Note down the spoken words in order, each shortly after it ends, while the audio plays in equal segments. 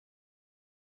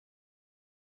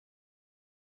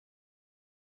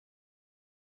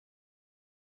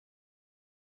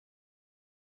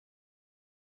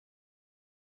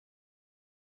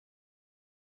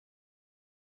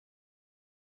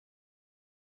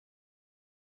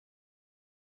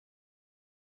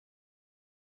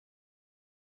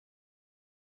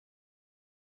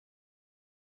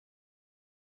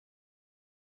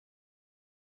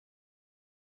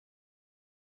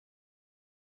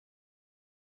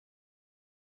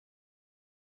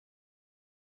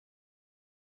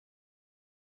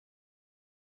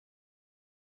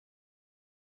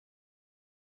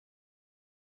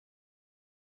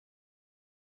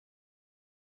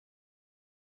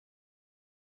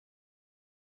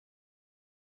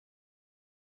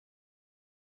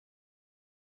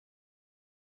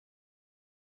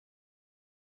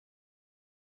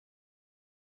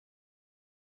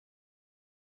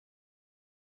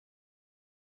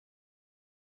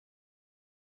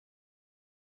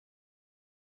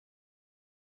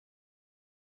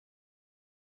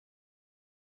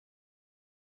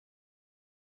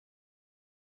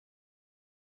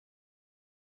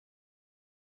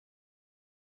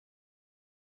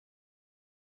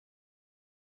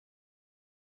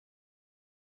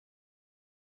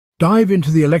Dive into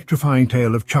the electrifying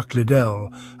tale of Chuck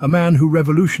Liddell, a man who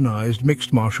revolutionized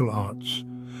mixed martial arts.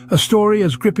 A story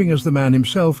as gripping as the man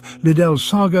himself, Liddell's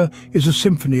saga is a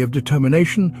symphony of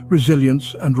determination,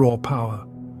 resilience, and raw power.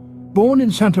 Born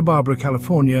in Santa Barbara,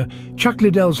 California, Chuck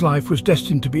Liddell's life was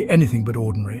destined to be anything but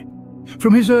ordinary.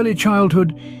 From his early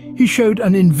childhood, he showed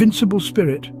an invincible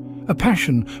spirit, a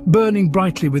passion burning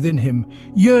brightly within him,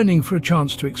 yearning for a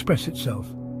chance to express itself.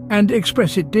 And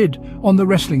express it did on the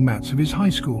wrestling mats of his high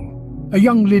school. A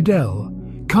young Liddell,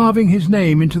 carving his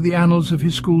name into the annals of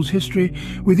his school's history,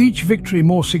 with each victory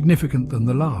more significant than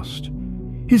the last.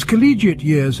 His collegiate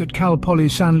years at Cal Poly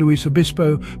San Luis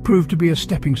Obispo proved to be a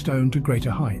stepping stone to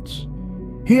greater heights.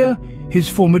 Here, his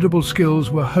formidable skills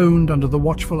were honed under the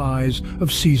watchful eyes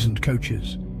of seasoned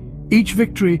coaches, each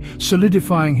victory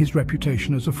solidifying his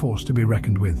reputation as a force to be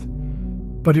reckoned with.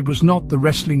 But it was not the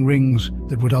wrestling rings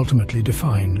that would ultimately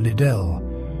define Liddell.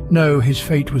 No, his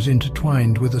fate was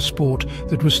intertwined with a sport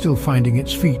that was still finding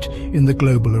its feet in the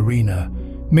global arena,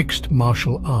 mixed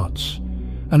martial arts.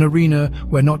 An arena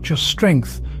where not just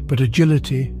strength, but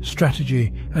agility,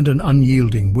 strategy, and an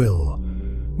unyielding will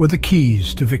were the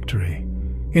keys to victory.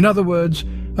 In other words,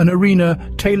 an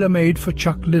arena tailor-made for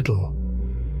Chuck Liddell.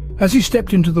 As he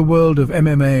stepped into the world of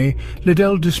MMA,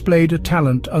 Liddell displayed a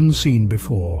talent unseen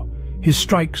before. His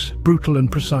strikes brutal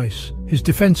and precise, his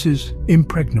defenses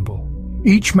impregnable.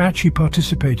 Each match he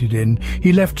participated in,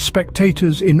 he left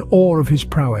spectators in awe of his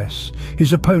prowess,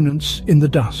 his opponents in the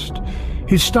dust.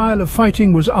 His style of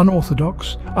fighting was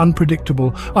unorthodox,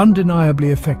 unpredictable, undeniably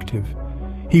effective.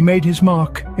 He made his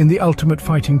mark in the Ultimate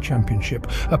Fighting Championship,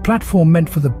 a platform meant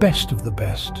for the best of the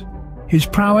best. His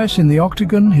prowess in the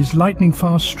octagon, his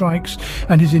lightning-fast strikes,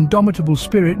 and his indomitable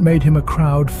spirit made him a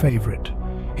crowd favorite.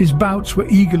 His bouts were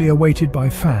eagerly awaited by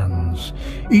fans,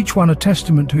 each one a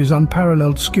testament to his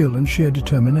unparalleled skill and sheer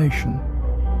determination.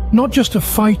 Not just a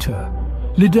fighter,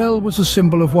 Liddell was a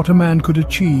symbol of what a man could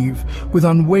achieve with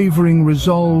unwavering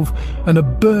resolve and a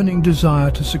burning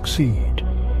desire to succeed.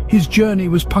 His journey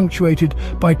was punctuated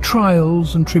by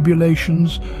trials and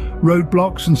tribulations,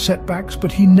 roadblocks and setbacks,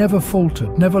 but he never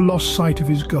faltered, never lost sight of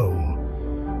his goal.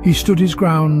 He stood his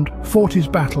ground, fought his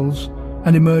battles,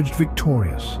 and emerged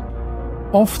victorious.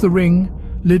 Off the ring,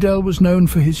 Liddell was known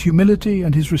for his humility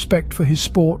and his respect for his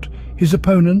sport, his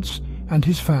opponents, and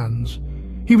his fans.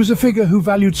 He was a figure who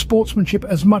valued sportsmanship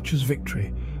as much as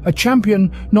victory, a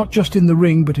champion not just in the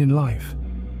ring but in life.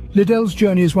 Liddell's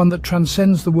journey is one that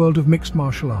transcends the world of mixed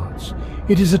martial arts.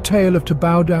 It is a tale of to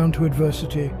bow down to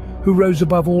adversity, who rose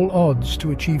above all odds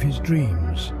to achieve his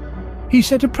dreams. He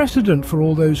set a precedent for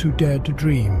all those who dared to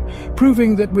dream,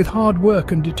 proving that with hard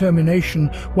work and determination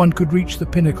one could reach the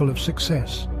pinnacle of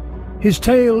success. His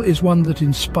tale is one that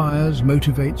inspires,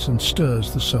 motivates, and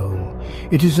stirs the soul.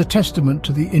 It is a testament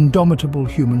to the indomitable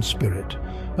human spirit,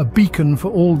 a beacon for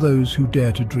all those who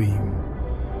dare to dream.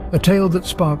 A tale that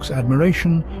sparks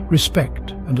admiration,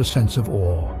 respect, and a sense of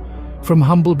awe. From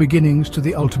humble beginnings to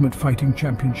the Ultimate Fighting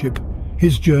Championship,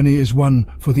 his journey is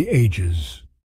one for the ages.